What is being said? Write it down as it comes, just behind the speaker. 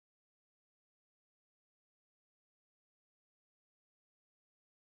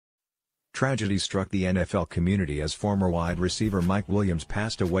Tragedy struck the NFL community as former wide receiver Mike Williams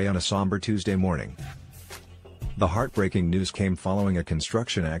passed away on a somber Tuesday morning. The heartbreaking news came following a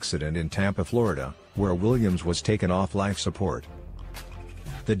construction accident in Tampa, Florida, where Williams was taken off life support.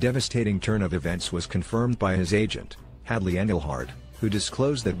 The devastating turn of events was confirmed by his agent, Hadley Engelhardt, who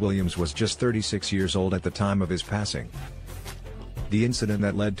disclosed that Williams was just 36 years old at the time of his passing. The incident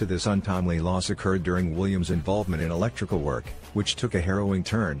that led to this untimely loss occurred during Williams' involvement in electrical work, which took a harrowing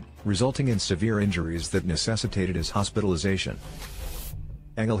turn, resulting in severe injuries that necessitated his hospitalization.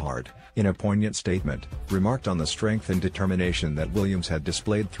 Engelhardt, in a poignant statement, remarked on the strength and determination that Williams had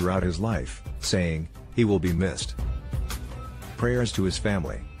displayed throughout his life, saying, "He will be missed." Prayers to his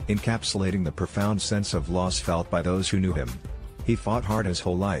family, encapsulating the profound sense of loss felt by those who knew him. He fought hard his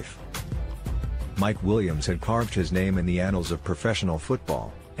whole life. Mike Williams had carved his name in the annals of professional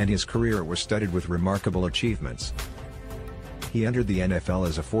football, and his career was studded with remarkable achievements. He entered the NFL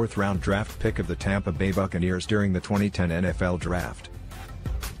as a fourth-round draft pick of the Tampa Bay Buccaneers during the 2010 NFL Draft.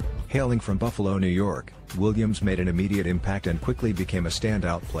 Hailing from Buffalo, New York, Williams made an immediate impact and quickly became a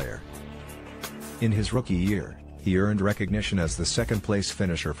standout player. In his rookie year, he earned recognition as the second-place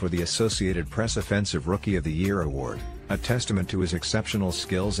finisher for the Associated Press Offensive Rookie of the Year award, a testament to his exceptional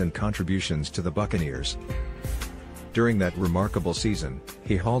skills and contributions to the Buccaneers. During that remarkable season,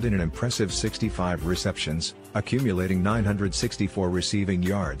 he hauled in an impressive 65 receptions, accumulating 964 receiving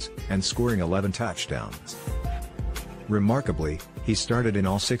yards, and scoring 11 touchdowns. Remarkably, he started in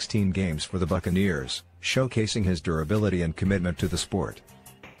all 16 games for the Buccaneers, showcasing his durability and commitment to the sport.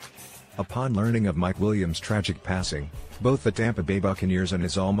 Upon learning of Mike Williams' tragic passing, both the Tampa Bay Buccaneers and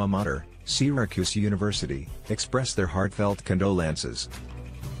his alma mater, Syracuse University, expressed their heartfelt condolences.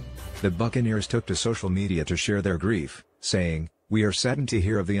 The Buccaneers took to social media to share their grief, saying, "We are saddened to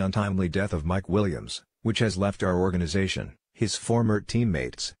hear of the untimely death of Mike Williams, which has left our organization, his former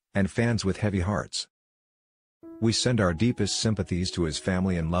teammates, and fans with heavy hearts. We send our deepest sympathies to his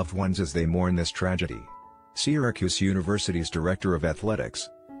family and loved ones as they mourn this tragedy." Syracuse University's Director of Athletics,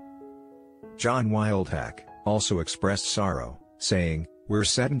 John Wildhack, also expressed sorrow, saying, "We're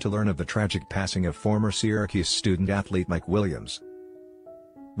saddened to learn of the tragic passing of former Syracuse student-athlete Mike Williams.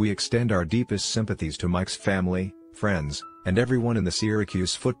 We extend our deepest sympathies to Mike's family, friends, and everyone in the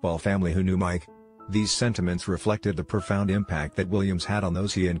Syracuse football family who knew Mike." These sentiments reflected the profound impact that Williams had on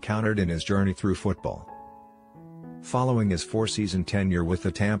those he encountered in his journey through football. Following his four-season tenure with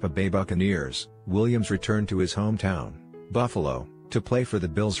the Tampa Bay Buccaneers, Williams returned to his hometown, Buffalo, to play for the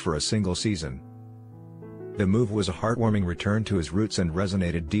Bills for a single season. The move was a heartwarming return to his roots and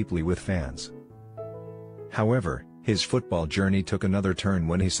resonated deeply with fans. However, his football journey took another turn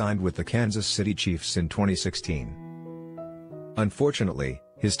when he signed with the Kansas City Chiefs in 2016. Unfortunately,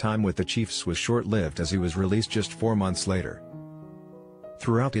 his time with the Chiefs was short-lived as he was released just 4 months later.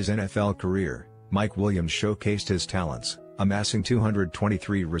 Throughout his NFL career, Mike Williams showcased his talents, amassing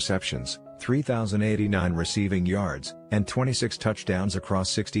 223 receptions, 3,089 receiving yards, and 26 touchdowns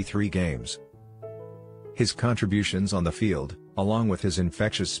across 63 games. His contributions on the field, along with his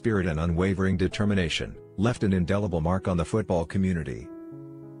infectious spirit and unwavering determination, left an indelible mark on the football community.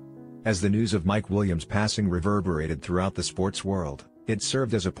 As the news of Mike Williams' passing reverberated throughout the sports world, it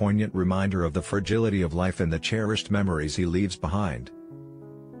served as a poignant reminder of the fragility of life and the cherished memories he leaves behind.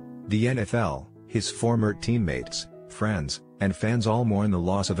 The NFL, his former teammates, friends, and fans all mourn the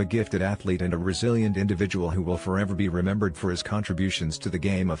loss of a gifted athlete and a resilient individual who will forever be remembered for his contributions to the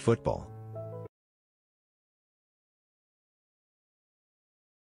game of football.